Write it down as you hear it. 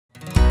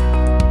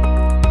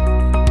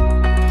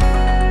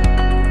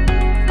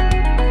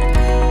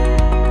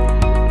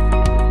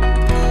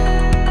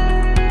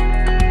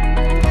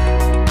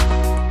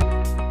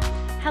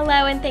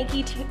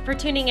for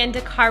tuning in to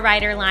Car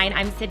Rider Line.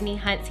 I'm Sydney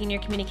Hunt, Senior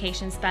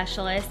Communications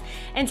Specialist,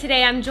 and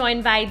today I'm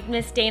joined by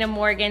Miss Dana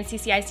Morgan,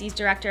 CCIC's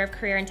Director of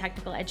Career and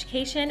Technical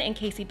Education, and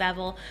Casey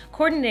Bevel,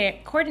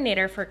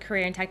 Coordinator for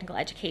Career and Technical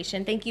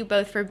Education. Thank you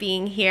both for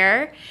being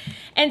here.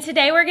 And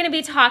today we're going to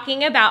be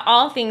talking about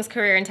all things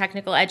career and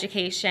technical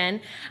education.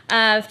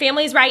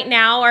 Families right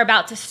now are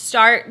about to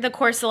start the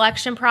course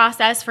selection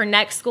process for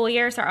next school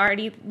year, so are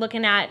already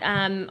looking at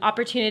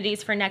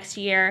opportunities for next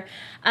year.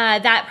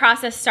 That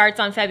process starts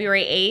on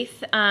February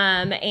 8th,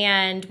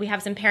 and we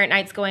have some parent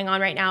nights going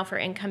on right now for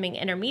incoming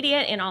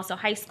intermediate and also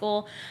high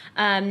school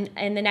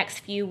in the next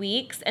few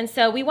weeks. And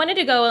so we wanted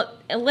to go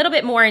a little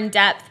bit more in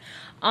depth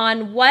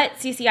on what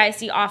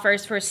CCIC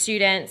offers for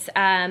students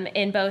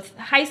in both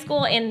high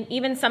school and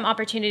even some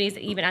opportunities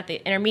even at the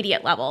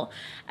intermediate level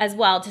as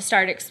well to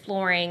start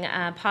exploring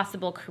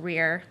possible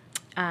career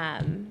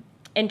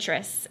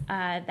interests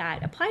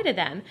that apply to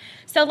them.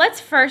 So let's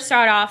first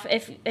start off,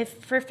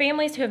 if for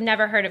families who have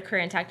never heard of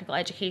career and technical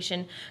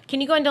education, can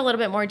you go into a little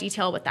bit more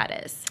detail what that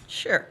is?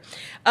 Sure.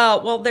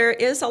 Well, there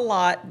is a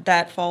lot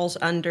that falls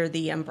under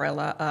the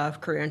umbrella of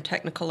career and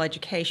technical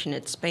education.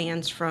 It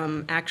spans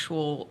from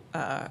actual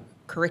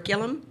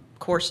curriculum,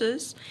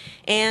 courses,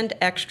 and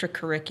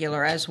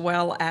extracurricular, as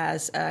well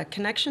as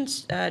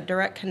connections,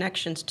 direct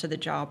connections to the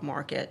job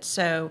market.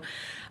 So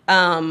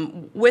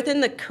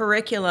within the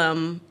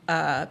curriculum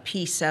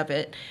piece of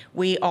it,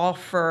 we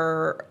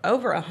offer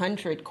over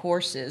 100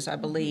 courses, I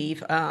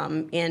believe,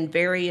 in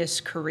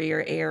various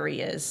career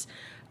areas,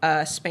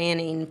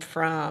 spanning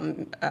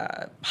from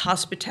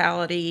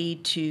hospitality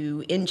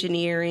to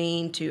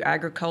engineering to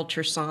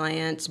agriculture,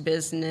 science,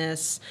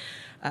 business,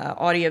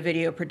 audio,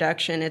 video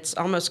production. It's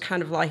almost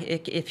kind of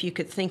like if you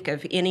could think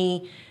of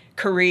any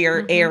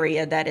career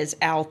area that is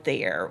out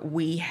there,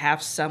 we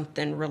have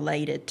something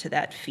related to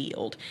that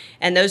field.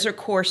 And those are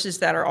courses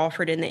that are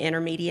offered in the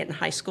intermediate and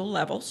high school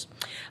levels.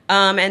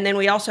 And then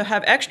we also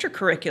have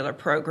extracurricular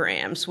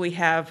programs. We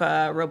have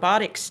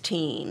robotics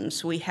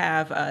teams. We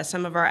have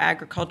some of our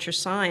agriculture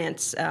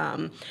science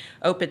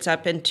opens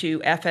up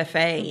into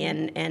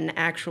FFA and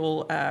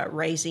actual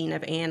raising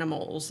of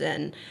animals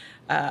and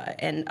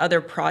other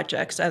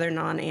projects, other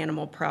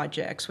non-animal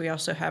projects. We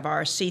also have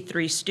our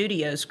C3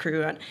 Studios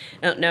crew. I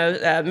don't know,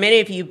 many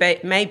of you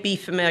may be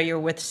familiar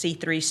with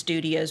C3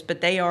 Studios,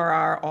 but they are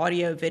our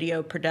audio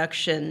video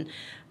production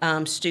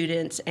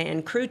students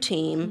and crew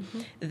team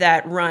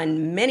that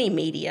run many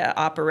media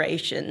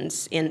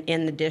operations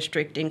in the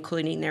district,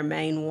 including their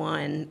main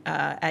one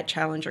at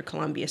Challenger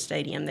Columbia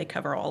Stadium. They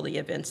cover all the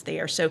events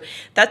there. So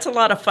that's a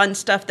lot of fun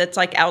stuff that's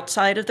like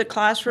outside of the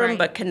classroom,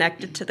 but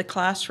connected to the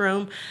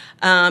classroom.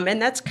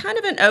 And that's kind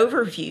of an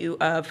overview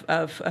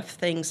of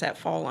things that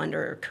fall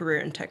under career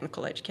and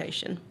technical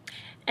education.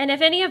 And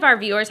if any of our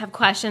viewers have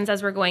questions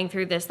as we're going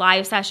through this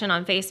live session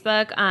on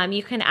Facebook,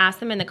 you can ask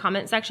them in the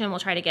comment section. We'll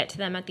try to get to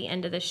them at the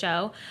end of the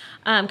show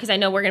because I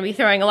know we're going to be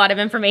throwing a lot of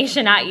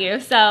information at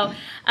you. So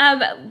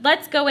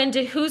let's go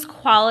into who's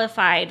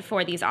qualified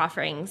for these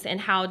offerings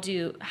and how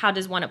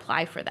does one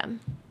apply for them?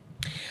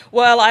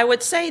 Well, I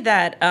would say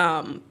that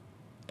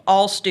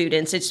all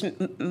students, it's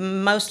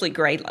mostly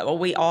grade level.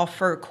 We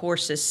offer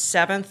courses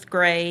 7th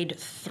grade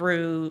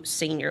through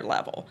senior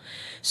level.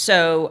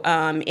 So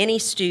any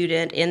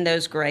student in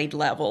those grade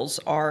levels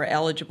are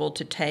eligible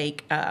to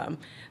take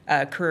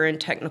career and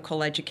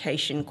technical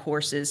education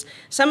courses.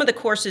 Some of the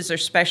courses are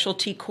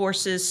specialty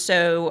courses,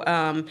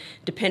 so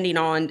depending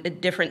on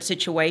different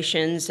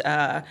situations,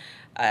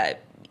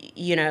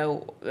 you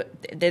know,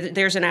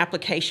 there's an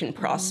application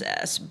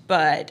process,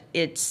 but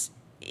it's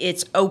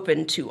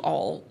open to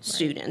all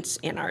students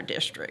in our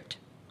district.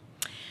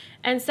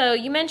 And so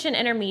you mentioned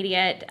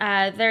intermediate.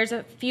 There's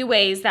a few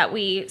ways that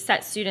we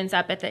set students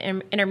up at the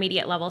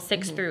intermediate level,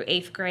 6th through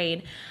 8th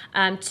grade,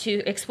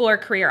 to explore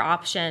career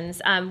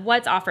options.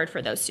 What's offered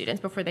for those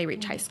students before they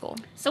reach high school?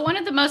 So one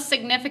of the most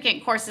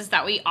significant courses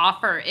that we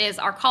offer is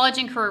our College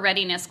and Career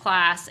Readiness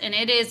class, and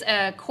it is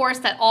a course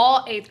that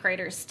all 8th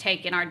graders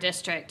take in our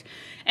district.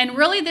 And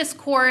really this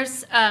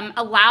course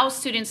allows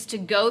students to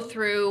go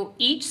through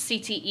each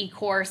CTE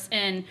course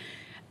and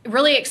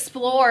really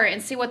explore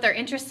and see what they're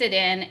interested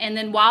in. And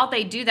then while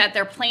they do that,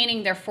 they're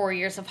planning their 4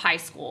 years of high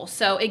school.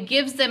 So it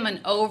gives them an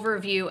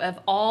overview of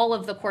all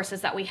of the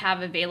courses that we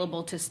have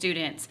available to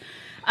students.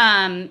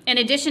 In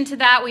addition to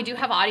that, we do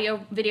have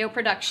audio video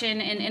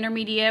production in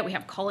intermediate. We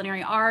have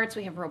culinary arts.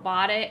 We have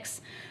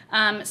robotics.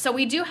 So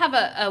we do have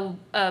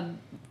a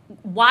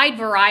wide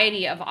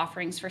variety of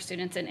offerings for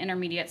students in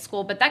intermediate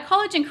school. But that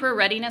College and Career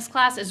Readiness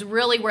class is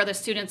really where the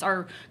students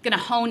are going to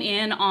hone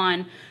in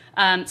on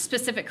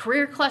specific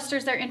career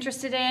clusters they're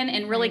interested in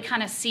and really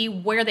kind of see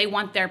where they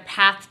want their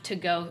path to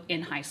go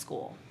in high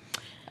school.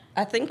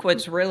 I think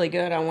what's really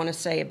good I want to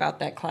say about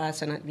that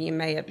class, and you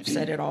may have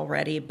said it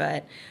already,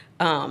 but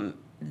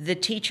the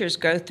teachers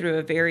go through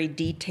a very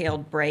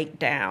detailed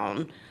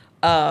breakdown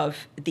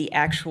of the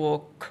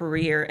actual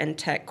career and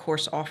tech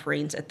course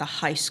offerings at the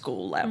high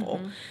school level.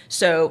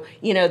 So,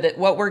 that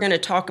what we're going to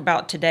talk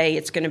about today,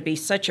 it's going to be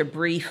such a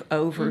brief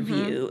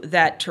overview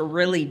that to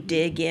really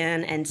dig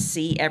in and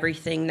see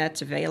everything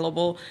that's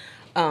available,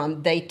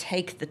 they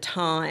take the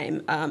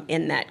time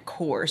in that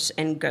course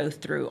and go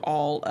through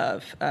all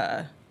of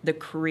the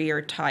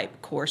career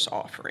type course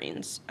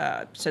offerings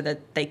so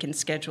that they can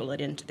schedule it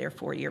into their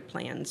 4-year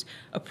plans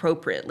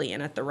appropriately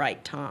and at the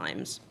right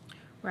times.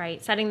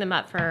 Right, setting them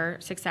up for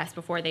success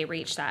before they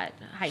reach that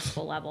high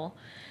school level.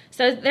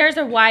 So there's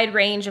a wide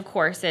range of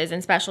courses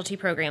and specialty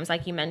programs,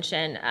 like you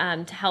mentioned,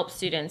 to help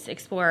students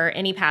explore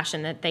any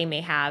passion that they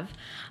may have.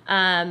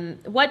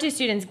 What do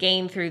students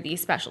gain through these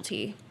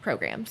specialty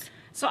programs?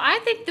 So I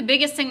think the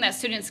biggest thing that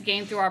students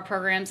gain through our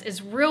programs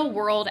is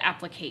real-world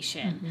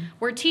application.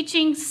 We're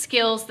teaching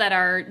skills that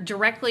are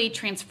directly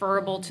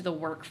transferable to the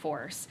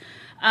workforce.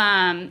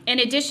 In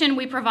addition,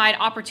 we provide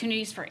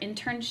opportunities for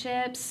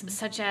internships,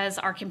 such as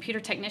our computer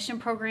technician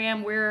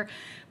program. We're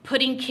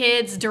putting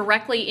kids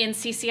directly in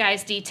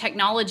CCISD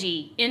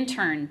technology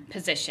intern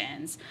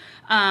positions.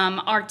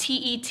 Our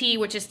TET,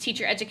 which is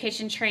teacher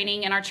education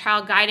training, and our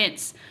child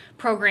guidance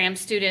program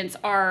students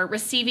are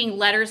receiving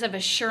letters of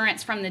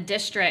assurance from the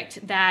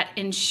district that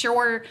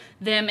ensure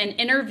them an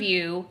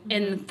interview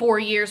in 4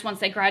 years once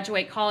they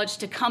graduate college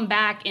to come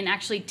back and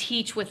actually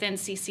teach within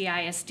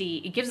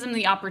CCISD. It gives them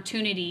the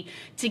opportunity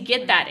to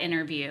get that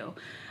interview.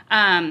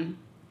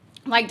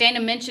 Like Dana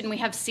mentioned, we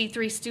have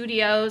C3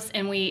 Studios,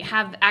 and we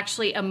have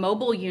actually a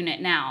mobile unit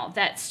now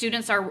that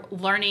students are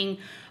learning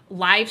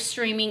live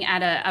streaming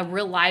at a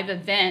real live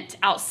event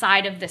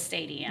outside of the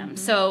stadium.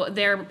 So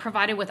they're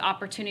provided with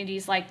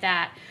opportunities like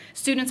that.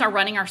 Students are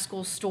running our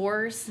school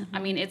stores. I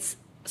mean, it's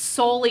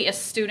solely a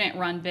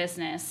student-run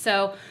business.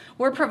 So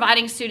we're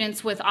providing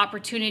students with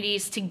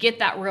opportunities to get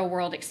that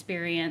real-world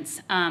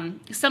experience.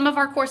 Some of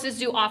our courses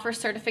do offer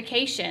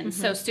certification,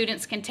 so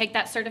students can take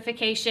that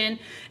certification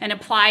and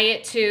apply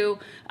it to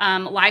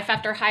life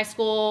after high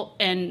school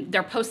and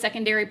their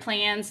post-secondary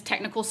plans,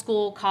 technical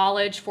school,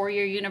 college,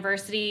 4-year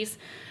universities.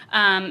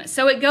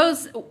 So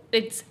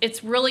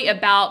it's really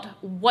about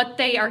what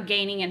they are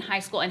gaining in high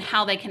school and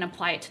how they can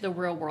apply it to the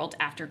real world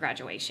after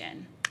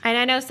graduation. And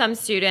I know some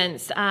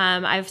students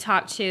I've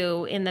talked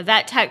to in the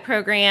vet tech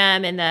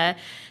program and the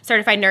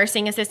certified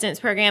nursing assistance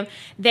program,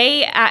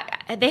 they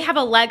have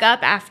a leg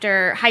up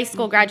after high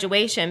school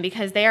graduation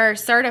because they are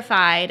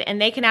certified and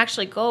they can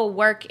actually go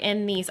work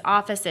in these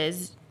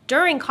offices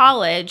during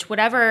college,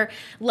 whatever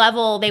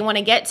level they want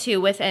to get to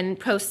within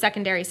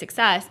post-secondary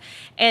success,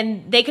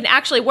 and they can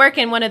actually work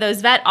in one of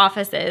those vet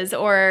offices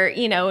or,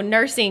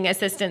 nursing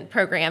assistant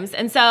programs.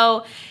 And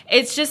so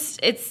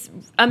it's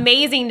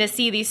amazing to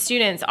see these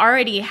students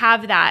already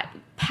have that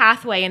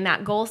pathway and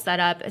that goal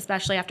set up,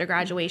 especially after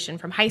graduation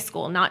from high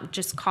school, not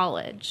just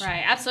college.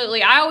 Right,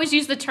 absolutely. I always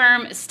use the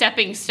term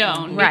stepping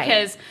stone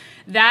because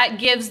that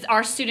gives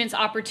our students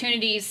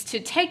opportunities to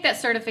take that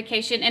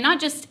certification and not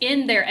just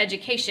in their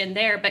education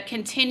there, but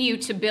continue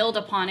to build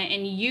upon it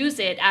and use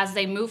it as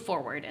they move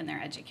forward in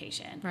their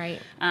education.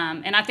 Right.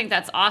 And I think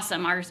that's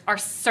awesome. Our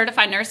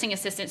certified nursing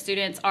assistant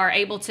students are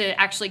able to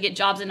actually get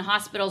jobs in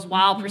hospitals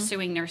while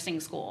pursuing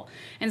nursing school.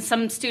 And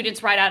some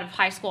students right out of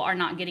high school are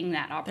not getting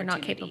that opportunity. They're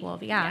not capable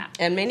of it, yeah.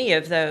 And many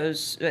of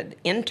those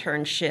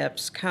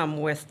internships come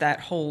with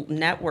that whole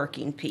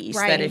networking piece,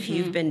 that if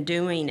you've been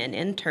doing an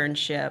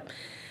internship,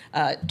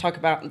 talk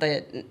about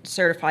the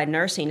certified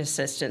nursing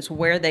assistants,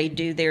 where they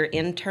do their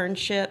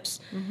internships.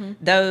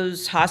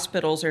 Those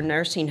hospitals or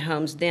nursing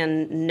homes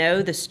then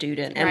know the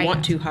student and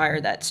want to hire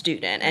that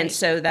student. And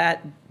so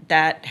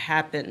that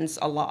happens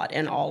a lot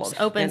in all of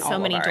opens so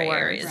many doors.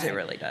 Areas. It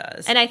really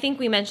does. And I think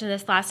we mentioned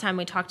this last time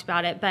we talked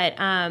about it, but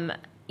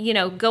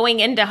going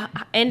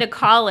into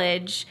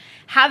college,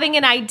 having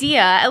an idea,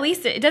 at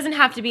least it doesn't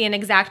have to be an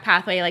exact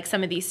pathway like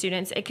some of these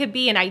students. It could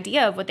be an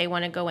idea of what they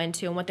want to go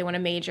into and what they want to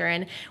major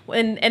in.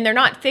 And they're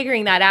not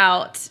figuring that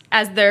out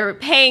as they're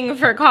paying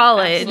for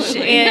college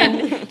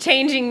and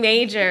changing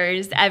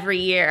majors every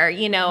year.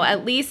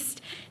 At least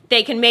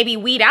they can maybe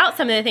weed out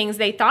some of the things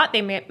they thought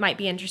they might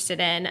be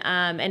interested in,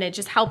 and it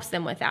just helps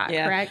them with that,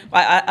 correct?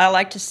 I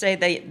like to say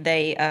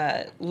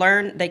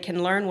they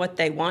can learn what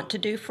they want to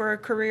do for a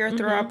career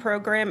through our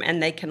program,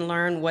 and they can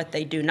learn what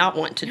they do not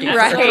want to do for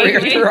a career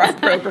through our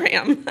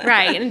program.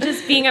 Right, and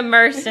just being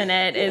immersed in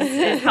it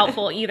is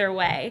helpful either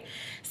way.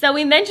 So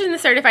we mentioned the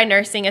Certified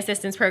Nursing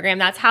Assistance Program.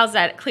 That's housed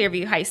at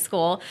Clearview High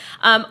School.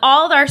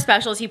 All of our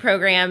specialty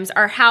programs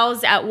are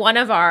housed at one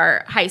of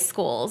our high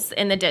schools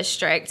in the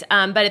district,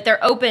 but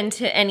they're open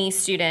to any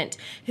student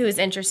who is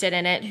interested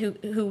in it,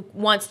 who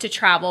wants to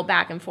travel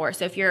back and forth.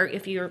 So if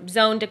you're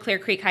zoned to Clear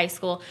Creek High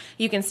School,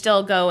 you can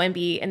still go and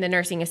be in the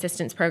Nursing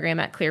Assistance Program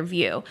at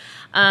Clearview.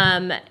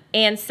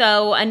 And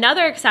so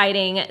another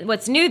exciting,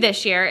 what's new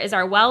this year is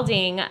our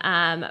welding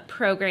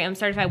program,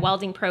 Certified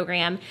Welding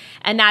Program,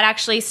 and that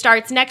actually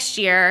starts next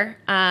year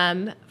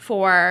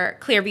for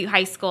Clearview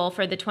High School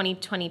for the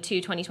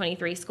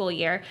 2022-2023 school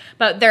year,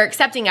 but they're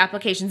accepting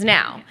applications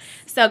now.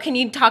 So can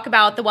you talk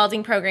about the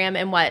welding program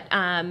and what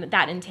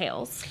that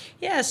entails.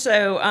 Yeah,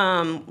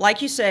 so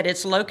like you said,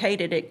 it's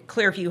located at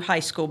Clearview High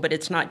School, but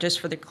it's not just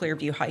for the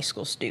Clearview High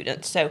School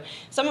students. So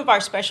some of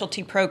our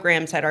specialty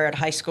programs that are at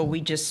high school,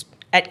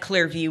 at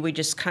Clearview, we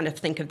just kind of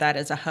think of that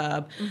as a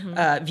hub,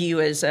 view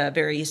as a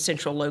very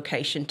central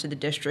location to the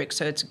district,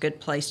 so it's a good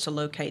place to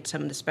locate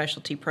some of the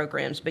specialty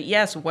programs. But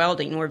yes,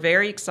 welding, we're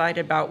very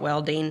excited about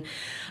welding.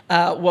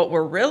 What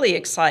we're really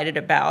excited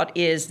about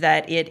is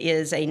that it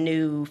is a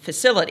new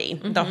facility.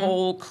 The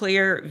whole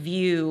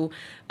Clearview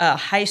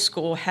High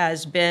School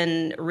has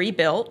been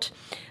rebuilt,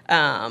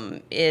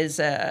 is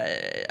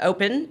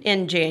open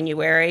in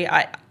January.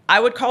 I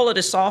would call it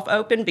a soft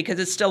open because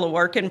it's still a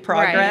work in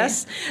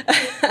progress.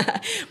 Right.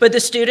 But the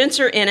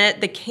students are in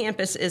it. The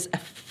campus is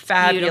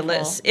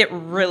fabulous. Beautiful.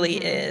 It really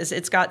is.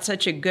 It's got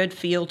such a good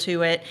feel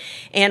to it.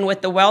 And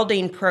with the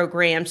welding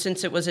program,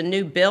 since it was a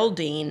new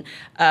building,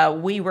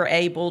 we were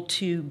able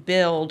to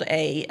build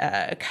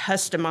a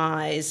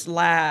customized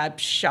lab,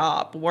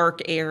 shop,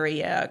 work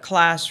area,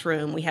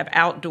 classroom. We have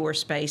outdoor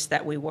space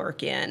that we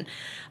work in.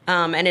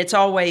 And it's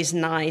always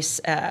nice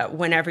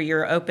whenever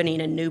you're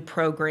opening a new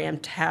program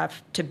to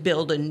have to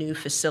build a new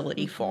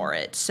facility for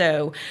it.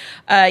 So,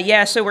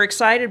 so we're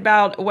excited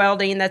about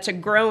welding. That's a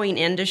growing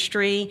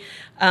industry.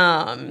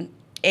 I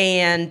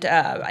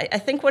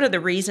think one of the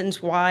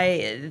reasons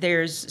why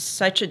there's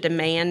such a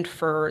demand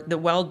for the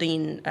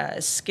welding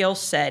skill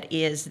set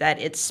is that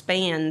it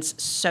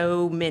spans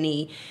so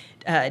many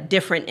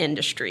different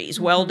industries.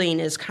 Welding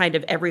is kind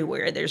of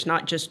everywhere. There's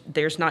not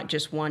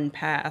just one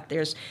path.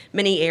 There's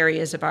many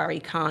areas of our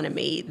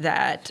economy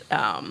that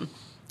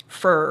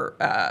for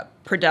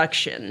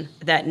production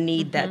that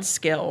need that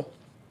skill.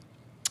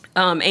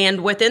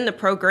 And within the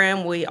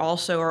program, we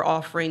also are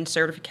offering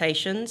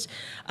certifications,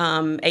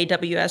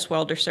 AWS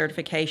welder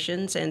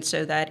certifications, and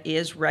so that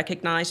is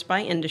recognized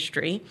by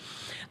industry.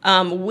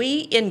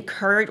 We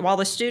encourage, while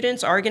the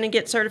students are going to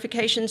get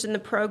certifications in the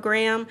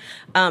program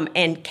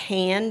and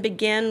can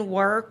begin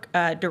work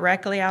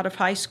directly out of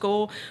high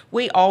school,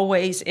 we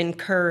always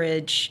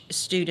encourage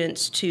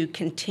students to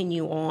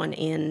continue on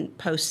in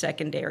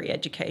post-secondary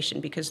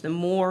education, because the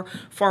more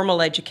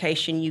formal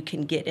education you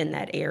can get in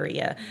that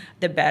area,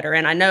 the better.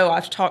 And I know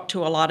I've talked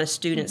to a lot of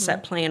students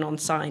that plan on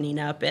signing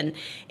up, and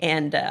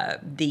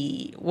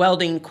the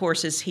welding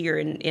courses here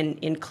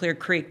in Clear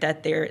Creek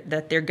that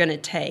they're going to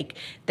take,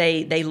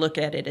 they look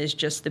at it as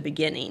just the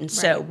beginning. Right.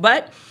 So,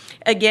 but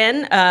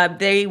again,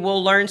 they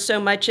will learn so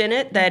much in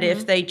it that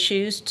if they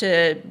choose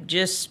to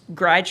just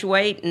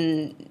graduate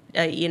and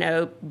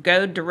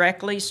go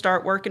directly,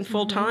 start working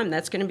full time,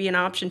 that's going to be an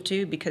option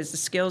too, because the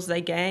skills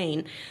they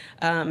gain,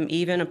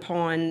 even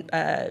upon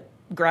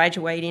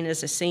graduating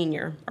as a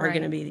senior, are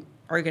going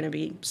to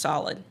be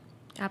solid.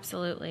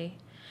 Absolutely.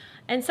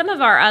 And some of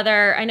our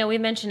other, I know we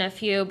mentioned a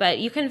few, but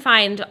you can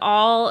find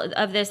all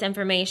of this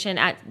information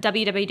at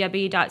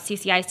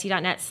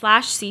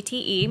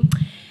www.ccic.net/CTE.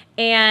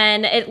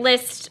 And it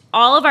lists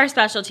all of our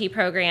specialty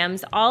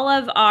programs, all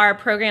of our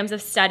programs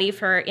of study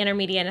for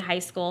intermediate and high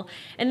school.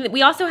 And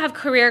we also have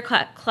career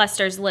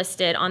clusters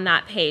listed on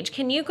that page.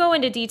 Can you go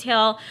into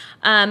detail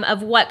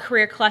of what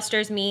career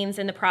clusters means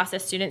in the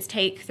process students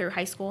take through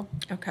high school?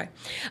 Okay.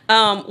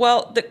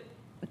 Well, the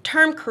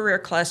term career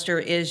cluster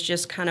is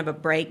just kind of a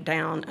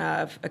breakdown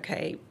of,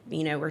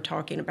 we're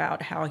talking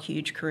about how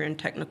huge career and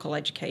technical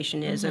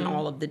education is in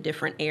all of the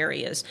different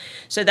areas.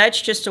 So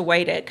that's just a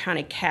way to kind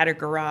of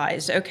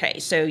categorize. Okay,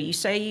 so you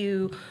say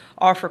you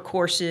offer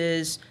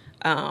courses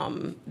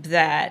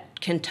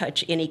that can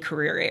touch any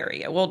career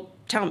area. Well,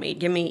 tell me,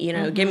 give me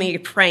a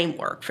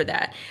framework for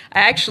that. I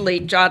actually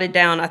jotted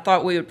down, I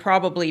thought we would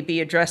probably be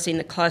addressing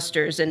the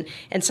clusters, and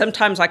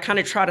sometimes I kind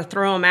of try to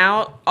throw them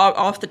out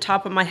off the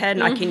top of my head,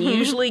 and I can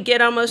usually get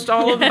almost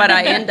all of them, but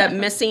I end up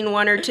missing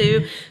one or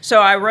two.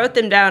 So I wrote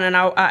them down, and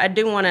I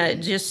do want to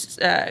just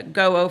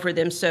go over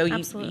them so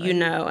you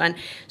know. And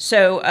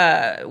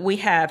so we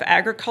have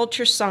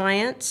agriculture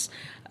science,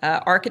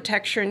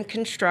 architecture and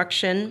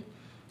construction,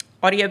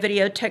 audio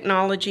video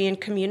technology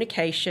and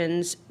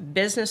communications,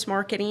 business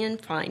marketing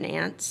and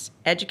finance,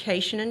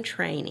 education and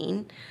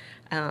training,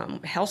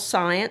 health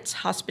science,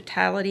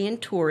 hospitality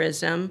and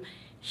tourism,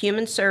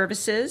 human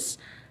services,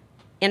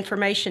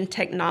 information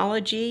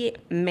technology,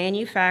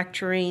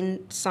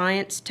 manufacturing,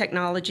 science,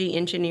 technology,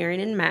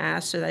 engineering, and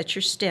math, so that's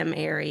your STEM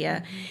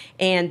area,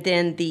 and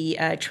then the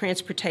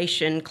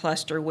transportation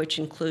cluster, which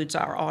includes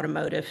our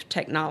automotive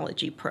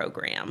technology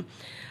program.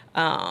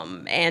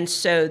 And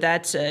so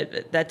that's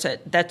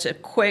a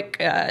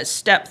quick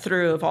step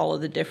through of all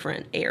of the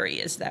different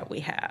areas that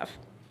we have.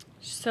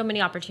 So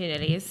many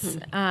opportunities,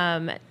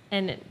 and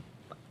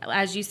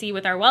as you see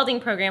with our welding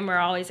program, we're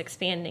always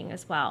expanding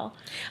as well.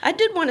 I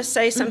did want to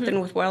say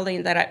something with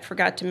welding that I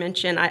forgot to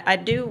mention. I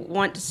do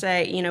want to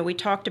say, you know, we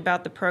talked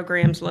about the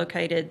programs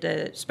located,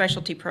 the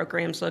specialty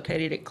programs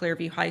located at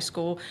Clearview High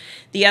School.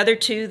 The other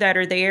two that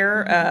are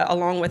there,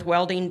 along with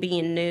welding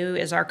being new,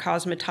 is our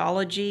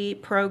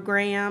cosmetology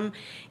program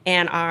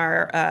and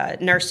our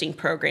nursing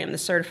program, the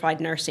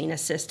Certified Nursing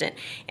Assistant.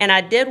 And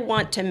I did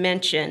want to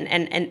mention,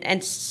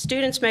 and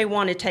students may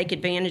want to take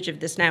advantage of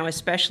this now,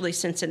 especially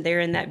since they're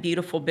in that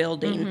beautiful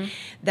building,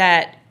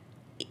 that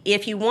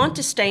if you want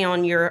to stay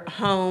on your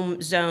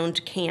home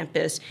zoned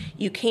campus,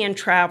 you can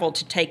travel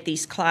to take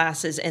these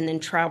classes and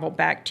then travel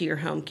back to your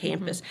home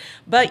campus.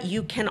 But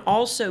you can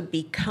also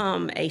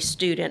become a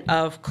student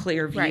of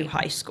Clearview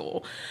High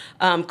School.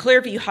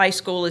 Clearview High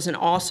School is an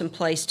awesome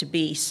place to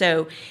be.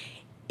 So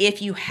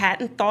if you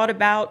hadn't thought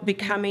about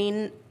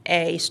becoming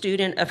a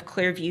student of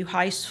Clearview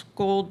High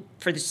School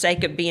for the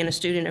sake of being a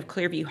student of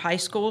Clearview High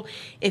School,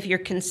 if you're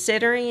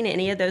considering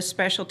any of those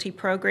specialty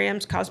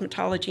programs,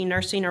 cosmetology,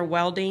 nursing, or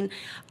welding,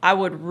 I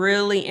would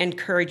really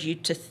encourage you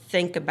to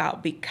think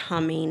about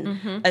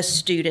becoming a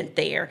student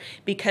there,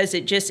 because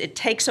it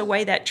takes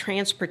away that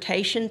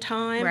transportation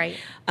time. Right.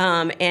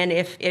 And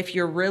if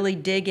you're really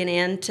digging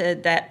into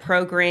that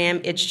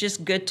program, it's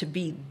just good to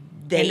be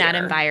there. In that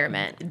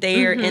environment.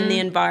 There in the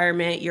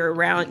environment, you're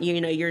around, you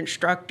know, your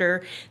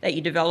instructor that you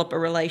develop a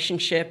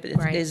relationship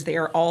is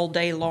there all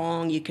day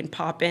long. You can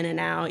pop in and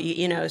out,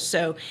 you know.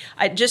 So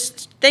I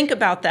just think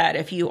about that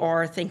if you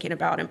are thinking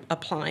about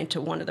applying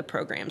to one of the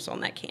programs on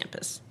that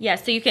campus. Yeah,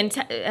 so you can,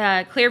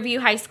 Clearview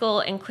High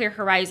School and Clear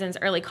Horizons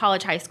Early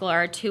College High School are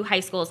our two high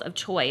schools of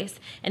choice.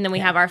 And then we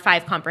have our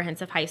 5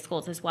 comprehensive high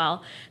schools as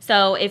well.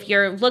 So if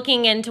you're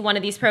looking into one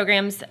of these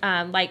programs,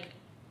 like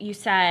you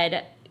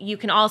said, you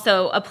can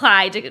also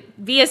apply to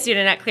be a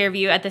student at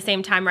Clearview at the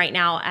same time right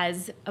now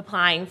as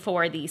applying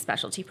for these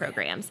specialty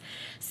programs.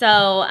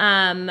 So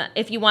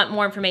if you want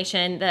more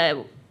information,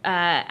 the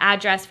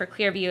address for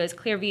Clearview is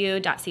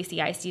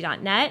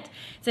clearview.ccisd.net.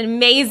 It's an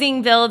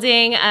amazing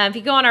building. If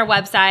you go on our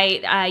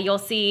website, you'll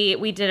see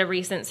we did a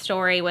recent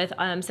story with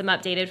some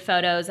updated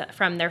photos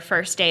from their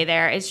first day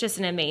there. It's just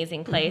an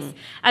amazing place,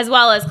 as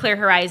well as Clear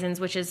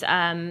Horizons, which is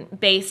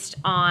based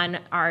on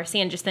our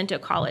San Jacinto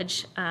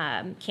College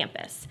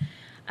campus.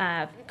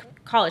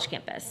 College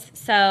campus.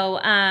 So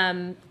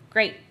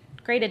great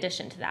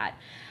addition to that.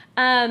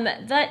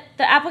 The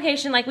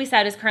application, like we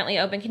said, is currently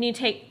open. Can you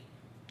take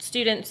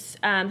students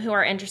who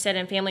are interested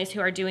and families who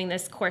are doing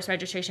this course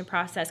registration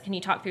process? Can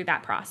you talk through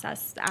that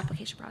process, the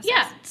application process?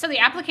 Yeah, so the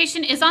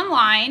application is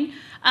online.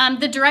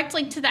 The direct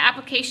link to the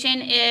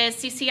application is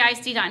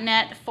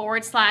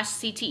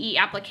ccisd.net/CTE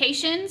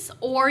applications,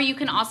 or you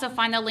can also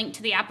find the link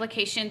to the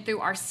application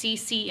through our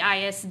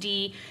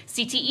CCISD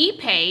CTE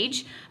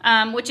page,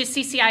 which is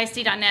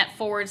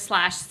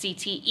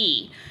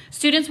ccisd.net/CTE.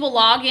 Students will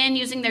log in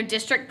using their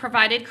district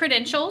provided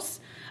credentials.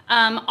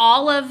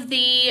 All of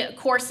the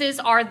courses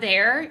are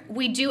there.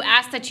 We do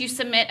ask that you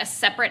submit a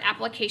separate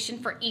application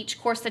for each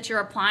course that you're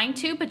applying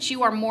to, but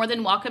you are more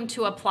than welcome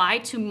to apply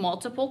to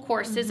multiple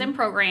courses and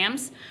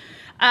programs.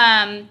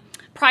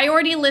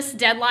 Priority list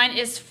deadline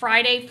is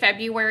Friday,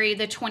 February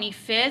the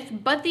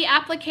 25th, but the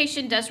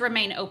application does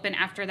remain open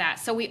after that.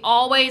 So we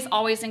always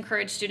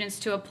encourage students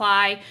to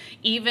apply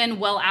even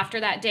well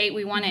after that date.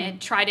 We want to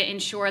try to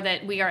ensure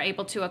that we are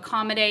able to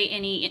accommodate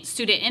any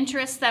student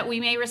interests that we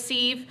may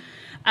receive.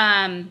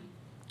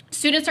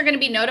 Students are going to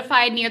be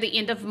notified near the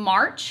end of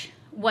March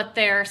what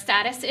their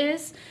status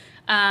is.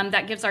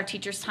 That gives our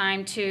teachers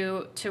time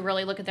to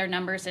really look at their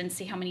numbers and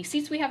see how many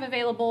seats we have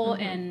available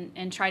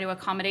and try to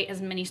accommodate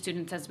as many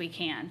students as we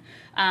can.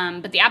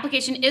 But the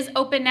application is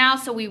open now,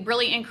 so we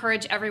really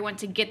encourage everyone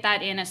to get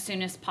that in as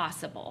soon as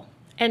possible.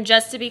 And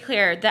just to be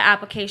clear, the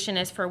application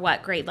is for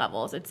what grade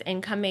levels? It's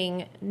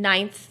incoming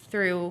 9th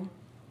through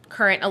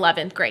current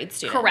 11th grade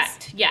students.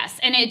 Correct, yes.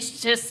 And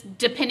it's just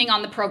depending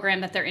on the program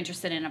that they're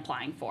interested in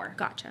applying for.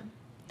 Gotcha.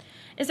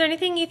 Is there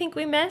anything you think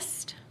we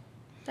missed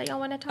that y'all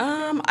want to talk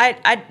about?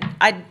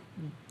 I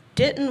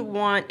didn't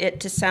want it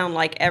to sound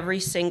like every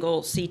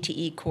single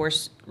CTE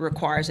course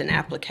requires an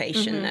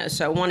application, though,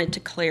 so I wanted to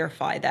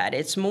clarify that.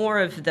 It's more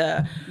of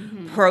the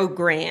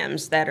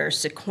programs that are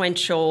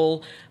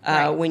sequential.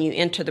 When you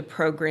enter the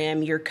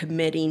program, you're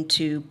committing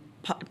to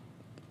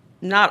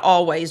not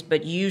always,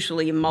 but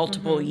usually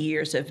multiple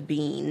years of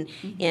being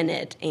in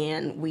it.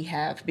 And we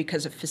have,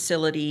 because of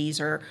facilities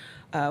or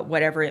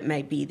whatever it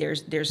may be,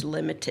 there's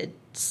limited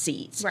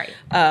seats. Right.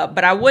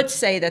 But I would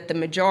say that the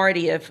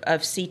majority of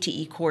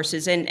CTE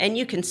courses, and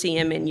you can see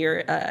them in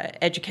your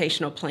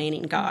educational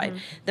planning guide,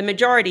 the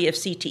majority of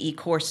CTE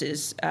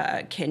courses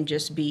can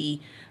just be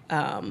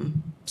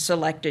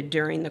selected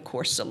during the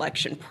course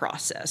selection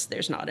process.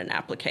 There's not an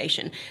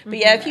application. But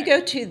yeah, if you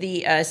go to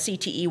the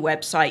CTE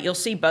website, you'll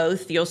see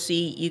both.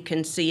 You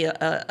can see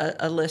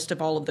a list of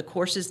all of the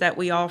courses that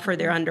we offer.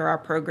 They're under our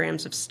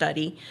programs of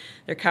study.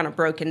 They're kind of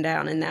broken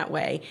down in that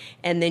way.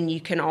 And then you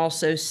can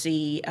also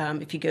see,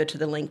 if you go to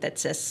the link that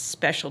says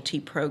specialty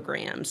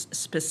programs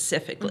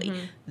specifically,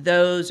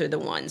 those are the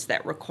ones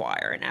that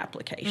require an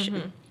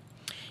application.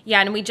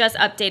 Yeah, and we just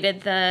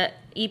updated the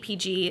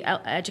EPG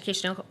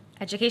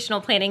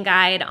educational planning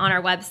guide on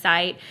our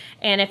website.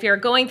 And if you're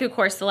going through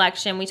course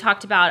selection, we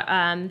talked about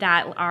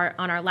that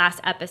on our last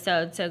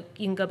episode. So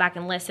you can go back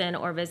and listen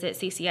or visit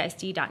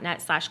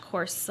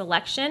ccisd.net/course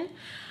selection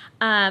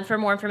for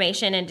more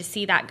information and to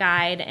see that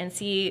guide and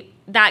see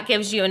that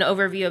gives you an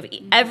overview of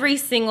every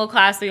single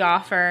class we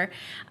offer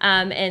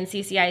in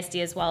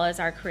CCISD as well as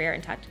our career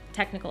and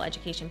technical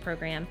education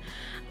program.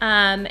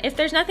 If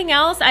there's nothing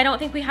else, I don't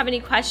think we have any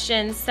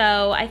questions,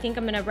 so I think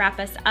I'm going to wrap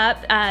us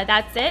up.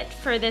 That's it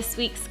for this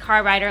week's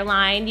Car Rider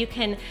Line. You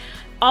can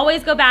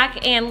always go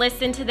back and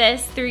listen to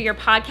this through your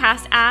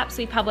podcast apps.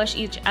 We publish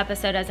each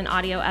episode as an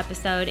audio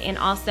episode and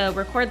also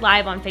record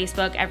live on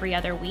Facebook every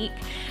other week.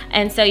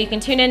 And so you can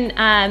tune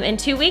in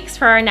 2 weeks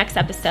for our next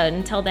episode.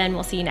 Until then,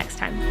 we'll see you next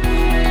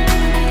time.